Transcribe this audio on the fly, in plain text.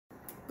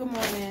Good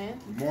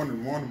morning.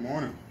 Good morning,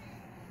 morning.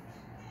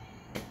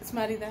 Is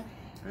Maddie there?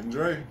 And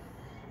Dre.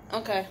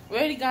 Okay, we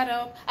already got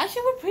up.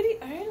 Actually, we're pretty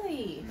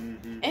early.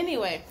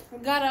 Anyway, we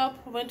got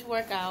up, went to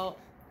work out.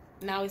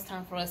 Now it's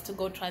time for us to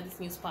go try this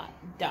new spot,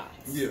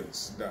 Dots.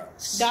 Yes,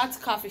 Dots. Dots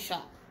Coffee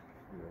Shop.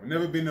 I've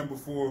never been there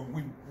before.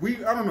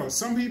 I don't know.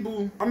 Some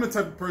people, I'm the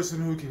type of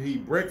person who can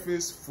eat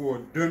breakfast for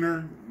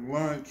dinner,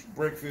 lunch,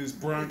 breakfast,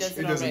 brunch.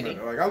 It doesn't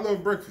matter. Like, I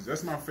love breakfast.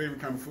 That's my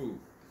favorite kind of food.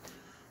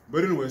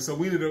 But anyway, so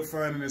we ended up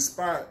finding this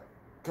spot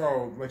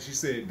called, like she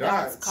said,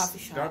 Dots Coffee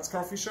Shop. Dots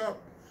Coffee Shop.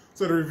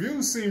 So the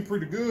reviews seem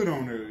pretty good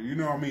on there. You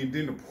know what I mean?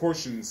 Then the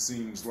portion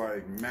seems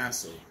like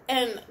massive.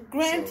 And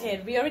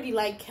granted, we already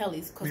like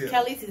Kelly's because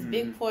Kelly's is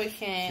big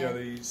portion.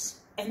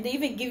 Kelly's. And they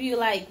even give you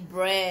like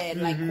bread,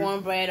 like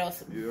cornbread or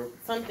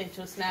something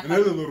to snack on.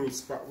 Another little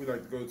spot we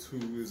like to go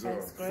to is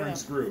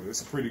Frank's Grill.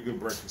 It's a pretty good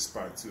breakfast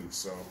spot too.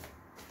 So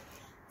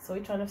we're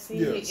trying to see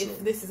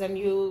if this is a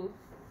new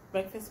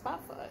breakfast spot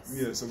for us.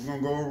 Yeah, so we're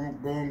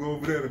gonna go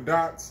over there to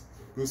Dots,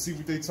 go see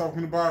what they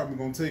talking about. We're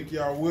gonna take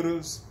y'all with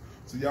us.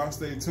 So y'all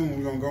stay tuned.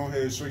 We're gonna go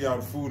ahead and show y'all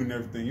the food and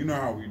everything. You know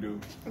how we do.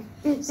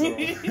 So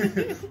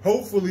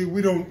hopefully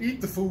we don't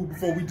eat the food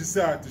before we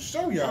decide to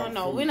show y'all. Oh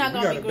no, we're not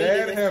gonna be greedy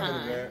this time. We got a bad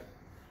habit of that.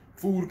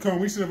 Food come,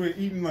 we should have been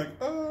eating like,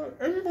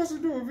 ain't we supposed to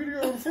do a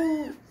video of the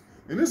food?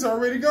 And it's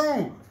already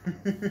gone.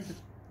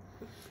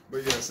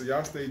 But yeah, so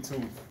y'all stay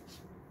tuned.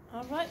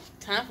 All right,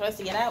 time for us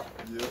to get out.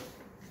 Yep.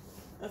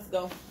 Let's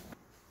go.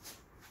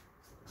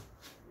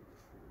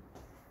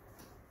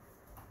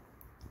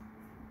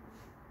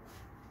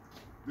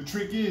 The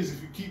trick is,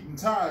 if you keep them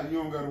tied, you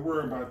don't got to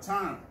worry about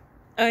time.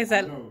 Oh, is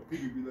that? No,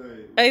 people be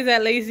like, is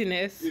that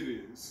laziness? It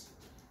is.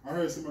 I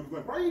heard somebody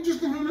like, why you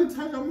just going to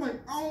tie them? I'm like,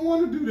 I don't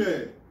want to do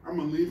that. I'm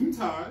going to leave them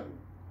tied.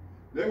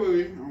 That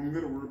way, I don't got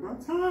to worry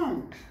about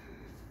time.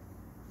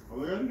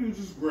 All I got to do is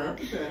just grab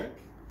the back,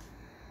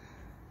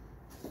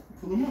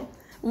 pull them up.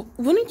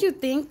 Wouldn't you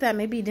think that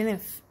maybe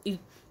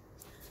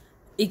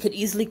it could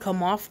easily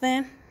come off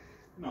then?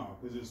 No,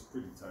 it's just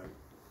pretty tight.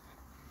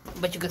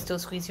 But you could still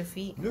squeeze your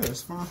feet? Yeah,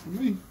 it's fine for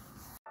me.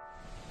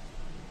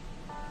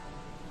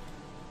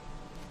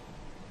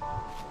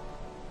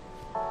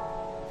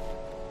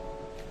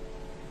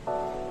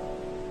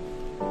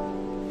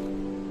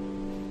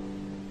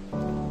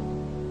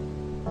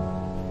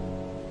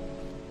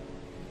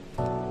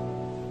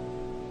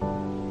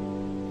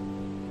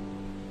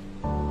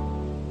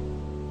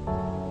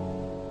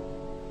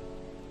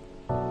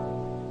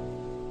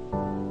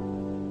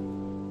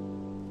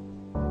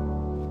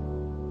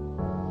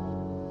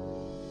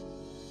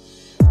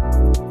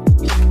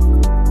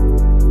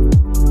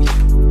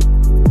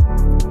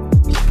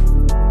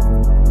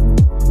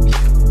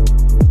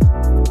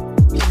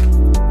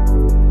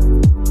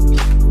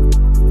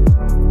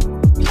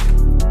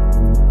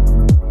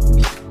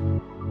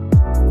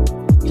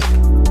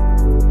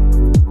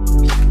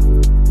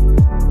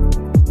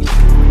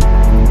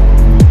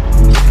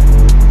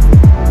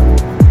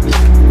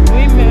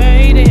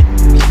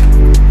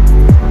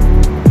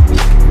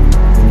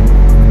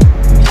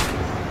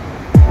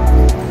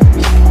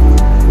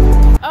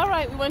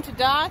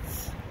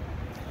 Dots,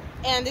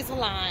 and there's a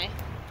line.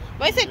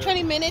 But I said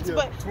 20 minutes,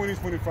 but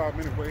 25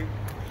 minute wait.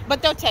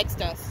 But they'll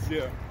text us.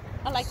 Yeah.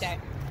 I like that.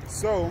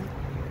 So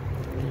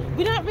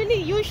we're not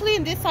really usually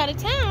in this side of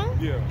town.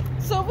 Yeah.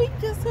 So we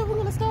just said we're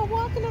gonna start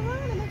walking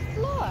around and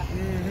explore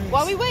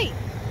while we wait.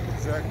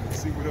 Exactly.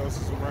 See what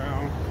else is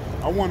around.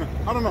 I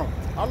don't know.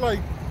 I like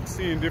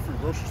seeing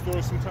different grocery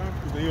stores sometimes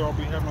because they all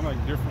be having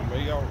like different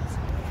layouts.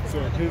 So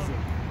here's a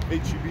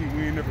HEB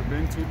we ain't never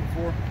been to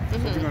before. So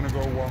we're gonna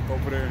go walk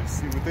over there and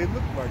see what they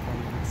look like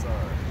on the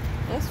inside.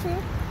 That's true.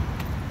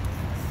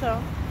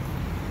 So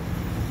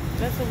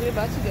that's what we're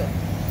about to do.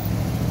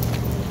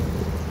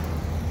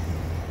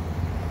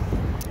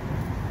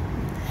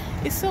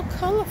 It's so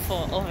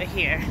colorful over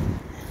here.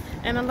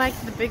 And I like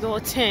the big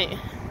old tent.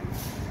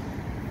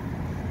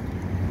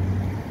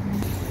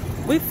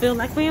 We feel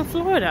like we're in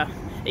Florida.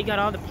 It got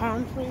all the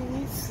palm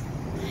trees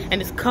and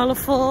it's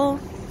colorful.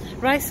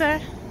 Right, sir?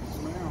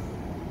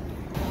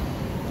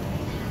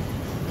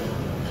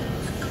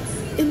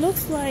 It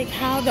looks like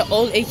how the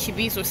old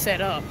HEBs were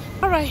set up.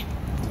 All right,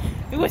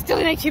 we were still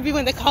in HEB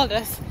when they called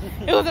us.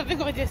 It was a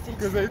big of a distance.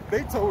 Because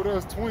they told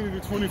us 20 to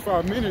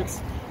 25 minutes.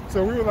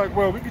 So we were like,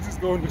 well, we could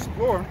just go and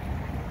explore.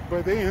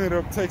 But they ended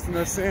up texting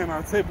us saying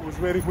our table was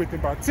ready within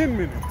about 10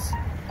 minutes.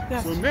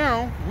 Yes. So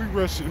now we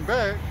rushing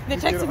back. They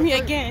texted me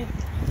again.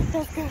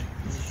 That's good.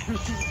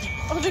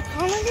 Oh, they're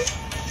calling me?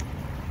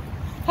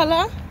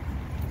 Hello?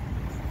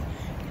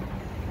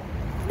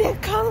 They're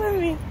calling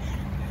me.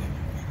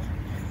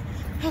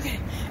 Okay,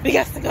 we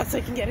got to go so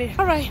we can get in.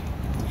 All right,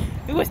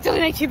 we were still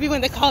in HEB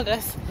when they called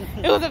us.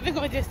 It was a big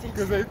of a distance.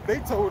 Because they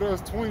told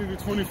us 20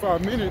 to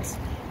 25 minutes.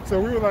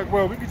 So we were like,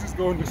 well, we could just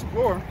go and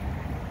explore.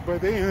 But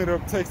they ended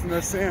up texting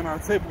us saying our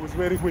table was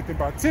ready within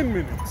about 10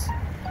 minutes.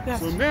 Yes.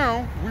 So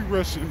now we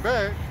rushing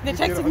back. They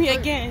texted me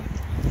again.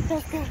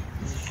 That's good.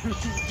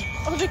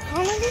 Oh, they're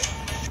calling me?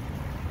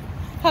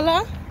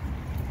 Hello?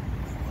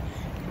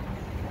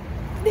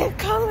 They're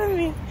calling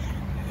me.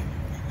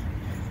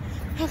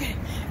 Okay,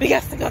 we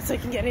got to go so we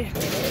can get in.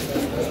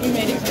 We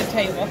made it to the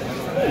table.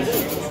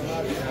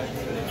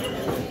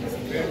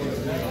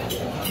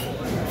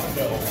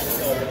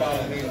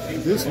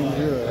 This one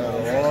here had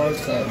a large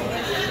family.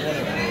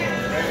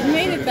 We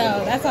made it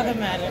though. That's all that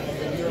matters.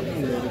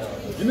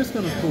 And it's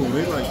kind of cool.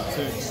 They like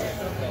text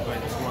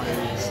like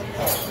twice.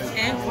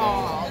 And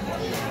call.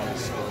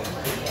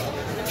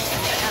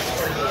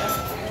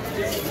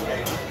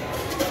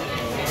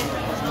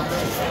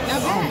 I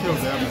don't care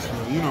what the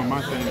atmosphere. You know,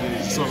 my thing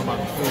is it's all about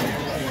the food.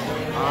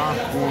 I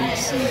want to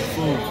see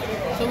food.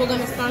 So we're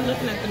gonna start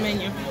looking at the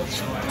menu.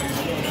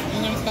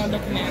 We're gonna start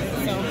looking at it.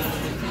 So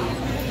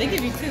they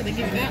give you two. They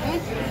give you that one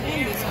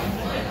and this one.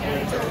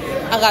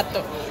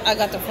 I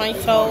got the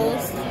French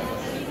toast.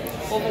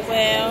 Over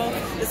well.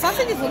 The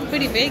sausages look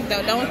pretty big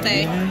though, don't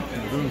they?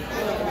 Mm-hmm.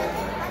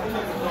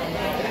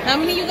 How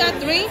many you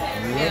got? 3?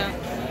 Yeah.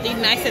 These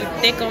nice and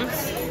thick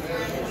ones.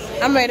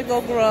 I'm ready to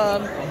go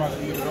grub. I'm about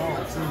to eat it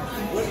all too.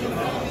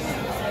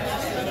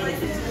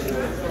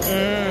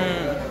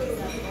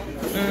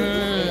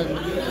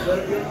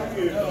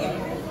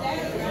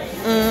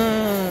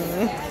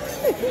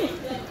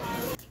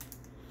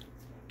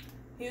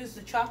 Here's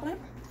the chocolate.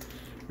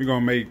 We're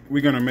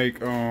gonna make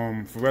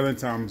for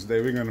Valentine's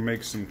Day, we're gonna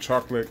make some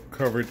chocolate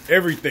covered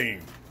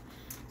everything.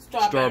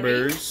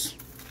 Strawberries.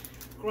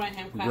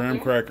 Graham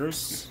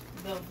crackers.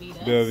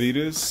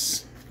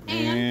 Velveeta's.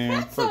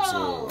 And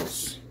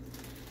pretzels.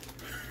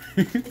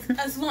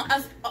 As long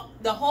as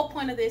the whole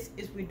point of this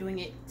is we're doing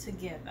it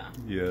together.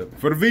 Yeah,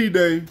 for the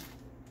V-Day.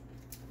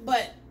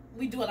 But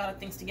we do a lot of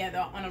things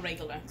together on a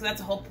regular, because that's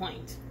the whole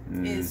point,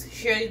 is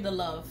share the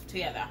love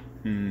together.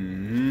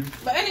 Mm-hmm.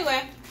 But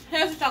anyway,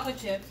 here's the chocolate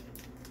chips.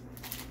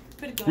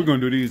 Pretty good. We're gonna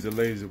do these the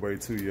lazy way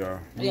too, y'all.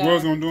 We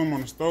was gonna do them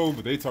on the stove,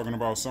 but they talking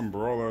about some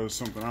Barolo or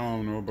something. I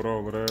don't know about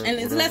all of that. And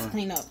it's less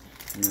cleanup.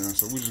 Yeah,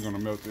 so we're just gonna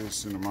melt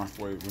this in the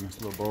microwave in this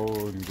little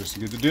bowl and just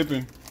get the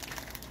dipping.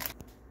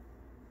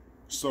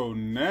 So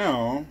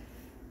now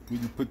we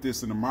can put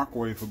this in the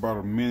microwave for about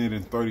 1 minute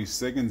and 30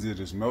 seconds. It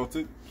is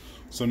melted.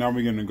 So now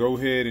we're gonna go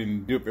ahead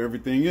and dip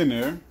everything in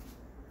there,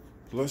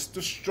 plus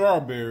the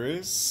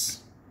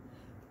strawberries,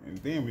 and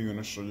then we're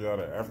gonna show y'all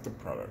the after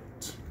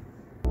product.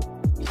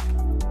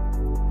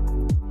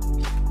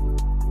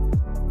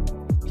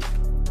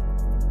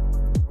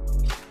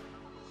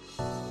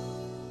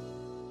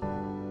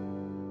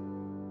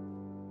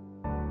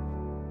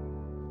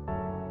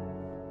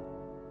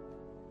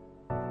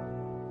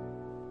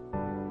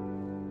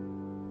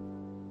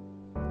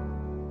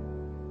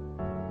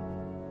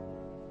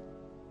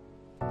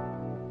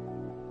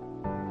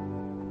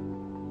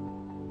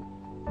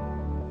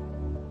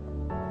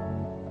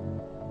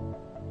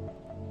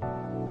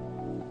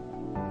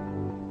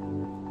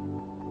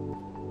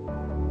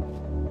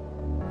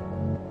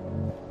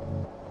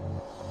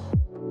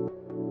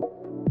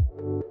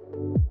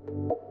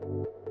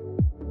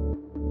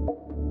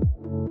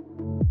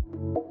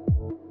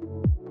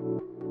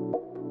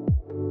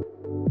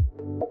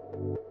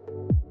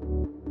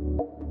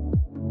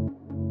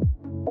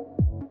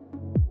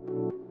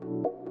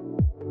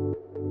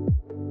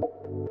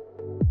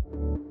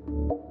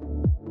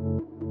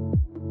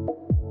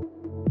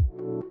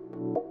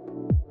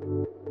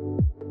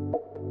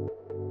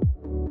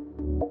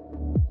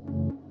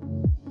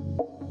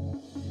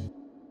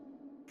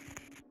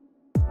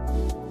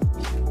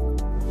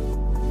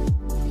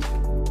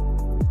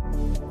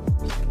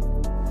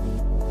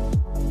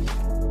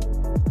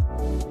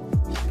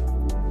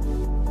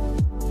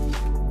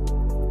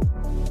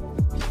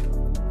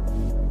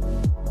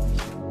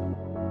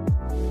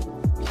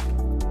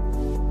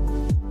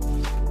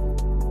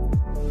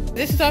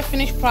 This is our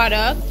finished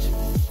product.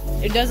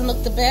 It doesn't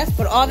look the best,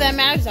 but all that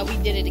matters is that we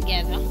did it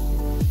together.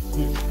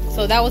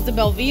 So that was the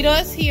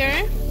Velveeta's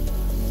here,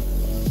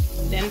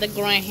 then the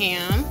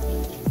Graham,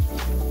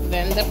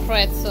 then the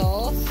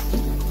pretzels,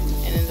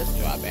 and then the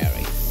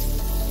strawberries.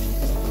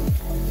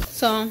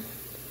 So,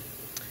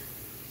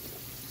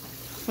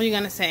 what are you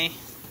gonna say?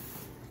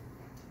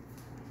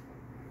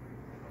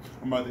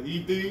 I'm about to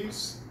eat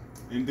these,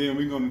 and then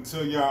we're gonna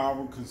tell y'all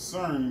our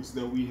concerns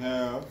that we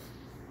have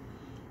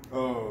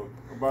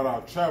about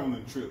our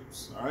traveling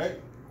trips. All right,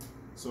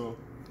 so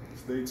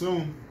stay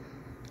tuned.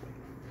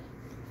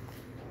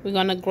 We're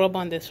gonna grub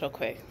on this real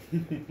quick. I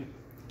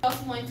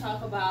also want to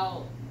talk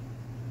about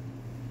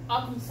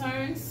our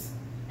concerns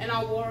and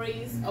our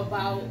worries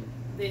about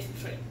this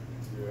trip.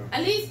 Yeah.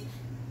 At least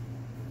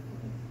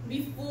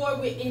before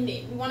we're in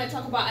it, we want to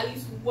talk about at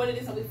least what it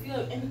is that we feel,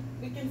 and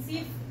we can see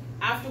if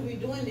after we're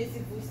doing this,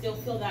 if we still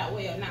feel that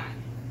way or not.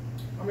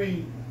 I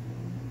mean,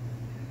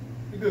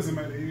 it doesn't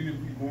matter even if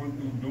you're going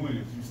through doing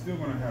it, you're still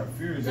gonna have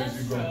fears as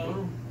you go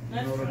through.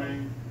 You know what I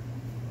mean?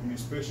 I mean,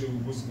 especially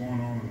with what's going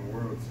on in the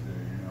world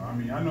today. You know, I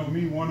mean, I know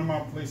me. One of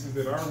my places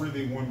that I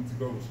really wanted to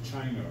go was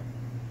China.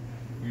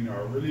 You know,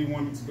 I really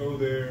wanted to go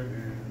there,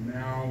 and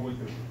now with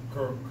the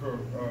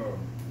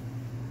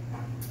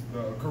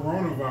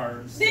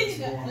coronavirus. There you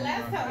go.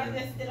 Last time I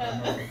just did a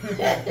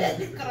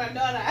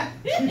corona.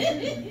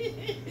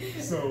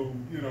 So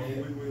you know,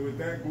 with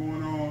that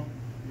going on,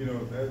 you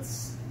know,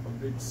 a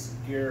big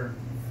scare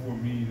for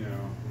me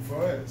now,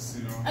 for us,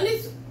 you know. At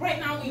least right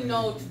now we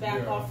know to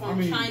back off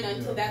from China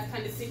until that's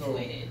kind of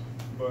situated.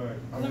 But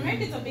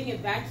Americans are being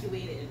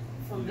evacuated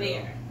from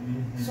there,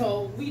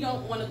 so we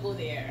don't want to go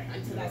there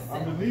until that's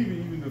settled. I believe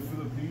even the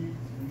Philippines,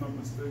 if I'm not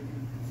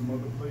mistaken, some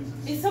other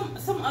places. In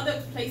some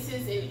other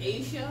places in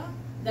Asia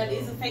that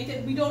is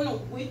affected. We don't know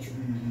which.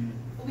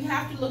 We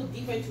have to look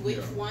deeper into which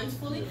ones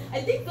fully.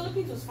 I think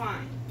Philippines was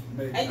fine.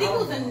 Maybe. I think it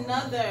was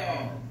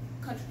another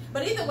country.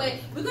 But either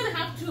way, we're gonna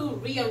have to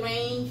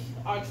rearrange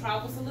our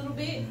travels a little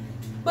bit.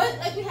 But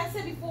like we had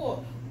said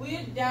before,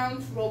 we're down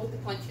to roll with the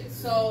punches.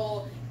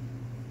 So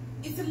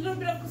it's a little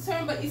bit of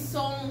concern, but it's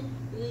so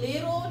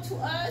little to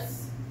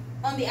us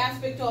on the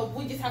aspect of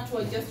we just have to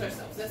adjust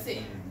ourselves. That's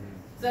it.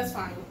 So that's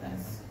fine with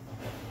us.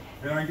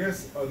 And I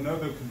guess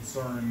another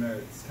concern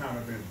that's kind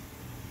of been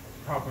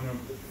popping up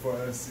for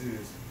us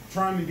is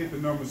trying to get the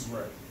numbers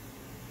right.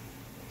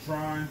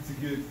 Trying to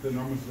get the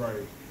numbers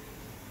right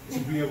to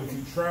be able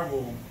to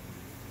travel,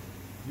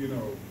 you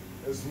know,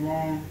 as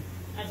long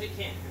as we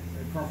can,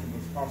 and comfortable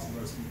as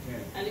possible as we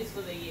can. At least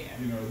for the year.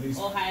 You know, at least.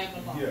 Or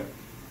however long. Yeah.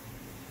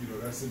 You know,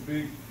 that's a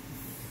big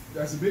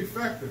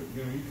factor.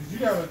 You know, because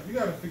you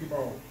gotta think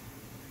about,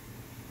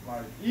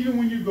 like, even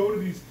when you go to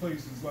these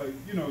places, like,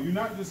 you know, you're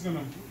not just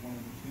gonna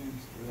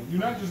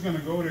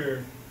go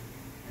there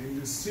and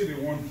just sit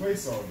in one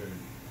place all day.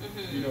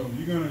 You know,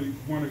 you're gonna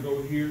want to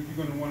go here,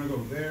 you're gonna want to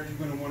go there,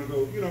 you're gonna want to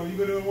go, you know,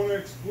 you're gonna want to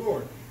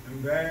explore,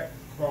 and that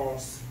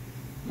costs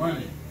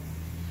money.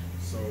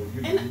 So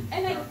you know, you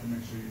have to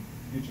make sure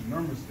you get your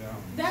numbers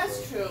down.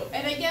 That's true,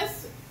 and I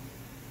guess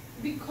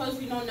because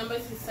we know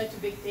numbers is such a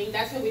big thing,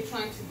 that's why we're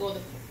trying to go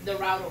the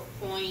route of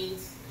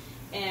points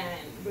and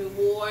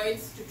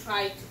rewards to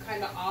try to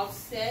kind of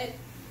offset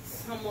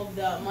some of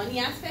the money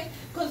aspect.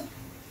 Because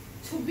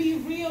to be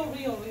real,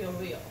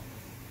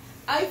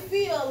 I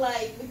feel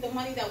like with the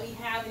money that we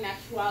have in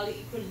actuality,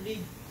 it could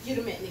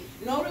legitimately,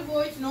 no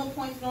rewards, no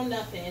points, no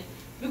nothing,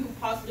 we could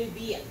possibly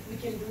we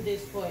can do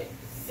this for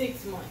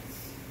 6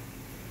 months.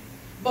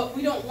 But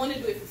we don't want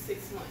to do it for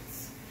 6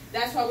 months.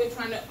 That's why we're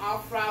trying to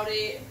off-route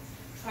it,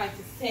 try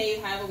to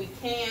save however we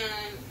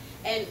can,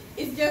 and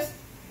it's just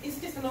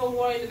a little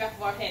worry in the back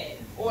of our head,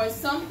 or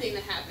something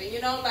to happen, you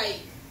know, like,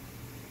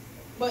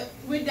 but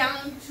we're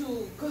down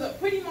to, because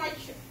pretty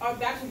much our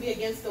backs will be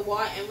against the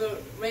wall, and we're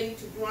ready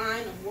to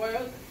grind and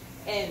work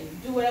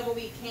and do whatever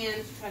we can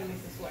to try to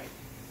make this work.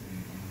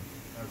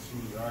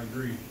 Absolutely, I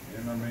agree.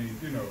 And I mean,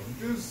 you know,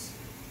 just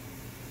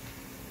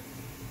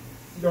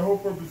the whole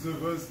purpose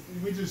of us,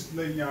 we just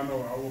letting y'all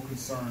know our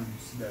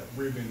concerns that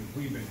we've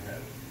been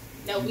having.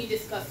 That we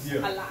discussed a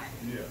lot.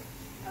 Yeah.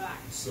 A lot.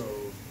 So,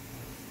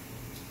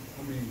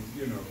 I mean,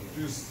 you know,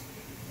 just,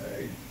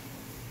 hey,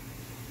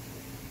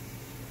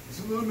 it's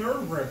a little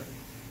nerve-wracking.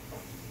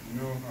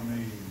 You know, I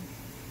mean,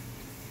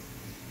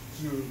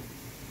 to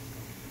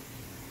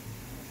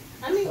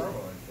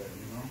travel like that,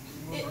 you know?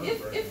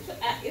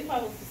 If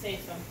I was to say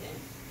something,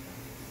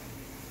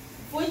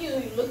 when you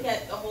look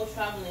at the whole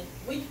traveling,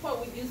 which part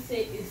would you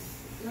say is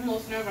the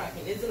most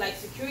nerve-wracking? Is it like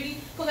security?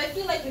 Because I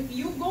feel like if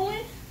you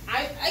going,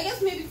 I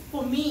guess maybe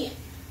for me,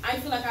 I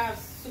feel like I have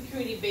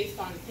security based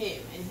on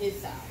him and his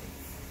side.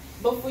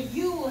 But for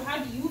you, how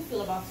do you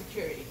feel about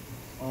security?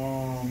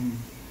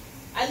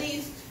 At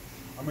least.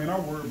 I mean, I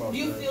worry about that. Do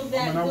you feel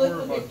that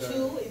good with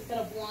two instead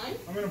of one?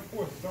 I mean, of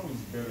course, it's always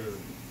better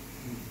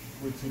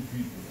with two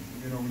people,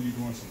 you know, when you're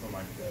doing something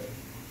like that.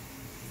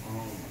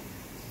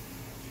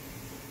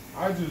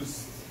 I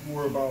just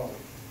worry about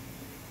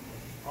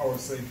our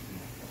safety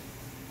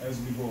as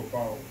we go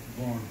about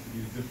going to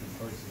these different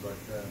places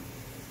like that.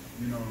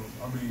 You know,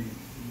 I mean,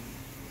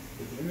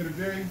 at the end of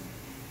the day,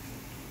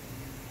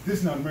 this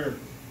is not America.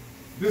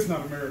 This is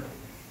not America.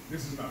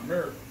 This is not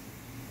America.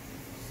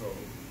 So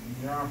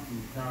you have to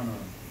kind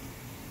of,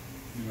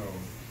 you know,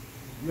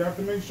 you have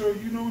to make sure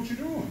you know what you're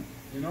doing.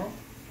 You know,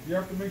 you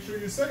have to make sure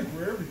you're safe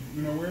wherever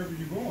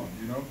you're going.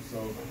 You know,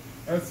 so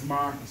that's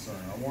my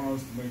concern. I want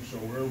us to make sure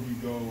wherever we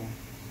go,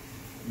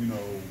 you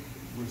know,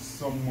 we're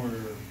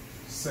somewhere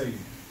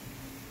safe.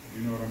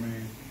 You know what I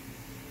mean?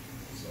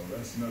 So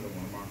that's another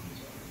one of my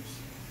concerns.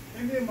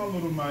 And then my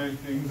little mind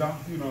things, I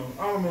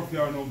don't know if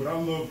y'all know, but I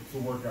love to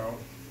work out.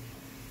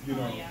 You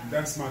know,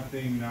 that's my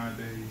thing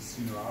nowadays.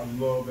 You know, I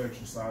love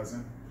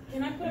exercising.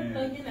 Can I put a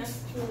plug in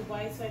as to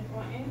why it's so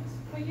important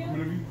for you? I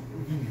mean,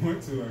 if you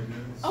want to, I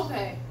guess.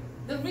 Okay.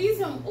 The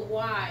reason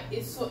why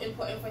it's so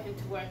important for him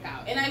to work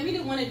out, and I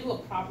really want to do a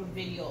proper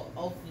video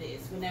of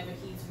this whenever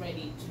he's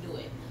ready to do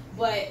it,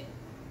 but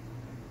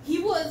he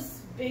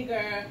was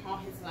bigger all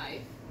his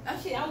life.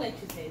 Actually, I'll let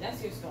you say.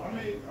 That's your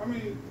story. I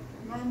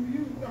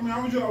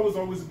was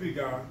always a big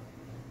guy,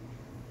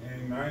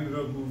 and I ended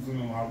up losing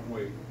a lot of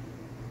weight.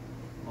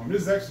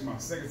 This is actually my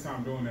second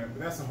time doing that, but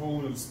that's a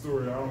whole other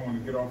story. I don't want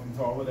to get off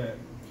into all of that.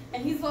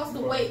 And he's lost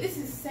the weight. This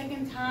is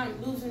second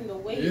time losing the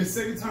weight. It's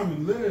second time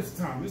and last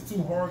time. It's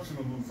too hard to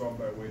lose all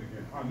that weight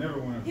again. I never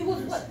want to do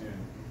this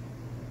again.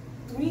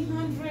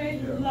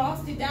 300,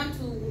 lost it down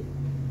to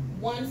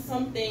one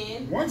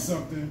something. One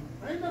something?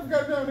 I ain't never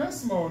got down that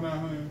small now,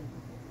 honey.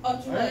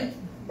 Oh, too much.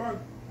 About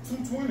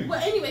 220.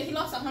 Well, anyway, he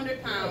lost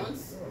 100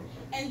 pounds,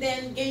 and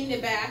then gained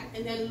it back,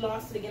 and then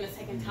lost it again a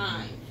second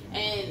time.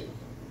 And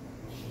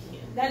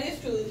that is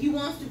true. He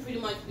wants to pretty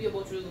much be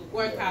able to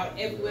work out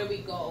everywhere we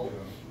go.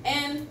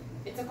 And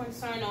it's a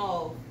concern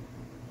of,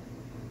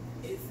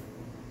 is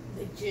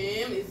the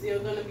gym, is there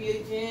going to be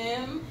a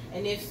gym?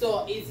 And if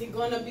so, is it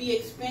going to be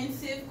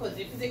expensive? Because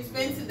if it's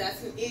expensive,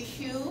 that's an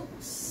issue.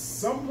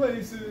 Some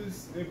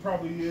places it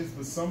probably is,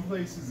 but some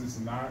places it's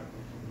not,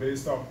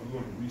 based off a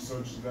little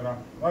research that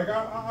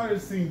I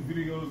just seen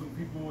videos of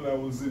people that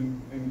was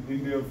in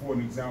India, for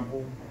an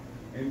example,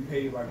 and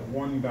paid like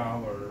 $1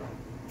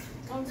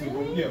 Oh, to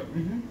really? go, yeah,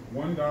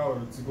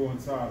 $1 to go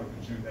inside of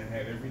a gym that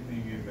had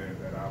everything in there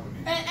that I would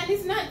need. And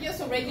it's not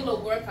just a regular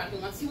workout he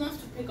wants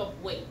to pick up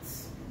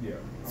weights. Yeah.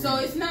 So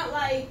it's not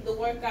like the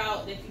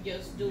workout that you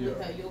just do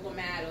with a yoga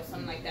mat or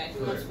something like that.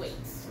 He wants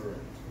weights. Correct.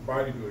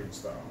 Bodybuilding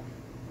style.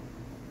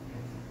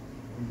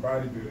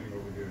 Bodybuilding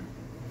over here.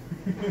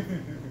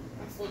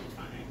 I'm slowly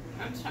trying.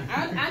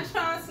 I'm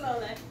trying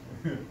slowly.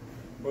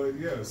 But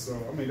yeah, so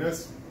I mean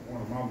that's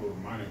one of my little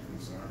minor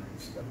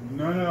concerns.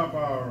 None of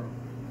our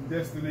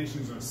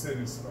destinations are set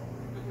in stone.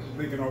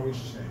 They can always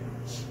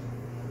change.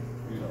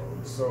 You know,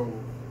 so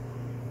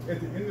at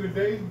the end of the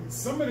day,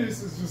 some of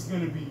this is just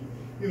going to be,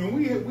 you know,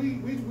 we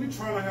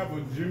trying to have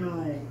a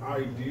general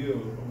idea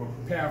of a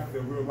path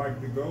that we'd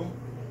like to go,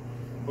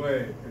 but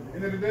at the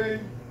end of the day,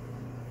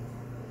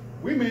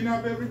 we may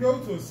not be able to go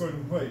to a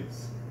certain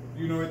place,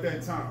 you know, at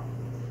that time.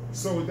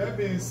 So with that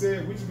being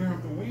said, we're just gonna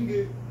have to wing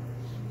it.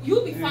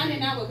 You'll be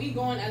finding out where we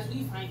going as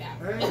we find out.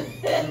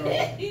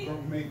 Hey, you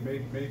know, make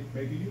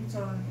a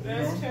U-turn.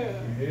 That's true.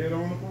 And head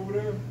on up over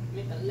there.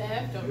 Make a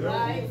left or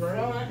right,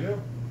 front. Yeah,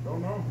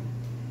 don't know.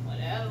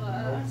 Whatever. You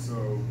know, so,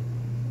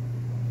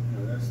 you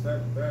know, that's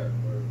that. But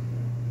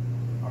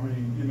I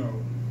mean, you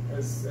know,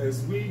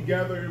 as we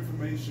gather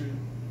information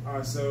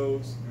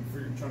ourselves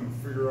and trying to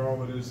figure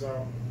all of this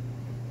out,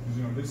 because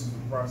you know this is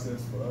a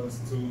process for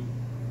us too,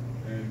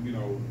 and you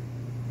know,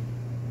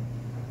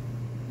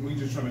 we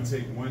just trying to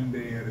take one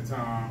day at a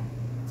time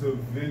to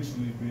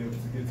eventually be able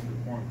to get to the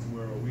point to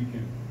where we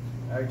can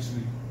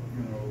actually,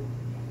 you know,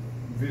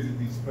 visit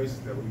these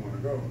places that we want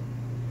to go.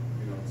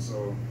 You know,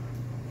 so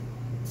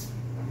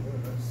yeah,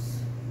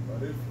 that's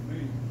about it for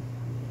me.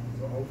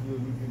 So hopefully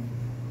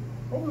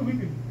we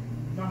can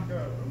knock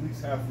out at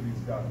least half of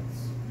these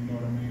gods. You know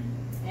what I mean?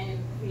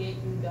 And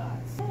create new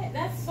gods.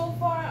 That's so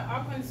far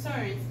our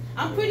concerns.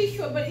 I'm pretty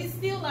sure, but it's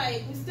still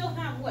like we still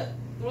have what,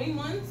 3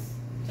 months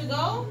to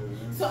go.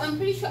 So I'm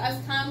pretty sure as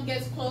time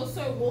gets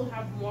closer, we'll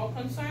have more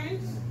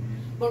concerns.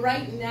 But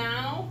right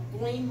now,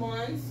 3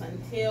 months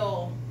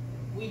until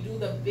we do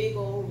the big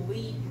old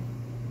leap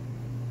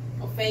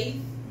of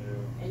faith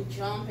and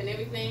jump and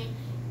everything,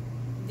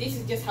 this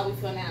is just how we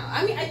feel now.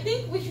 I mean, I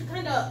think we should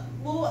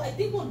I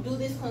think we'll do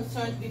these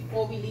concerns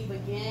before we leave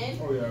again.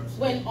 Oh yeah, absolutely.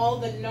 When all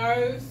the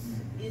nerves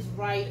is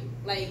right,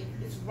 like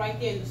it's right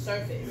there in the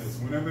surface. Yes,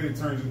 whenever it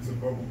turns into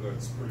bubble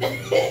guts, pretty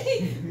much.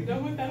 We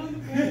don't want that on the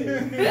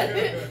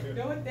bed. We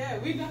don't want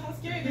that. We know how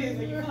scary it is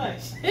when you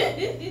flush.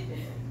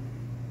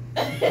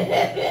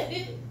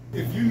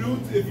 If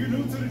you're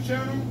new to the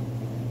channel,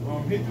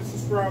 hit the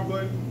subscribe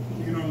button.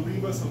 You know,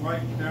 leave us a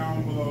like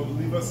down below.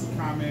 Leave us a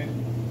comment.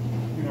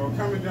 You know,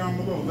 comment down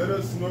below. Let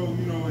us know.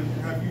 You know,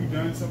 have you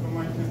done something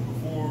like this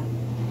before?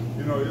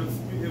 You know,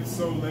 if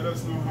so, let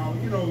us know how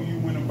you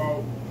went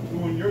about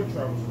doing your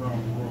travels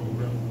around the world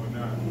or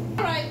whatnot.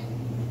 All right.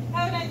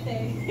 Have a nice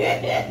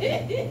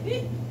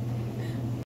day.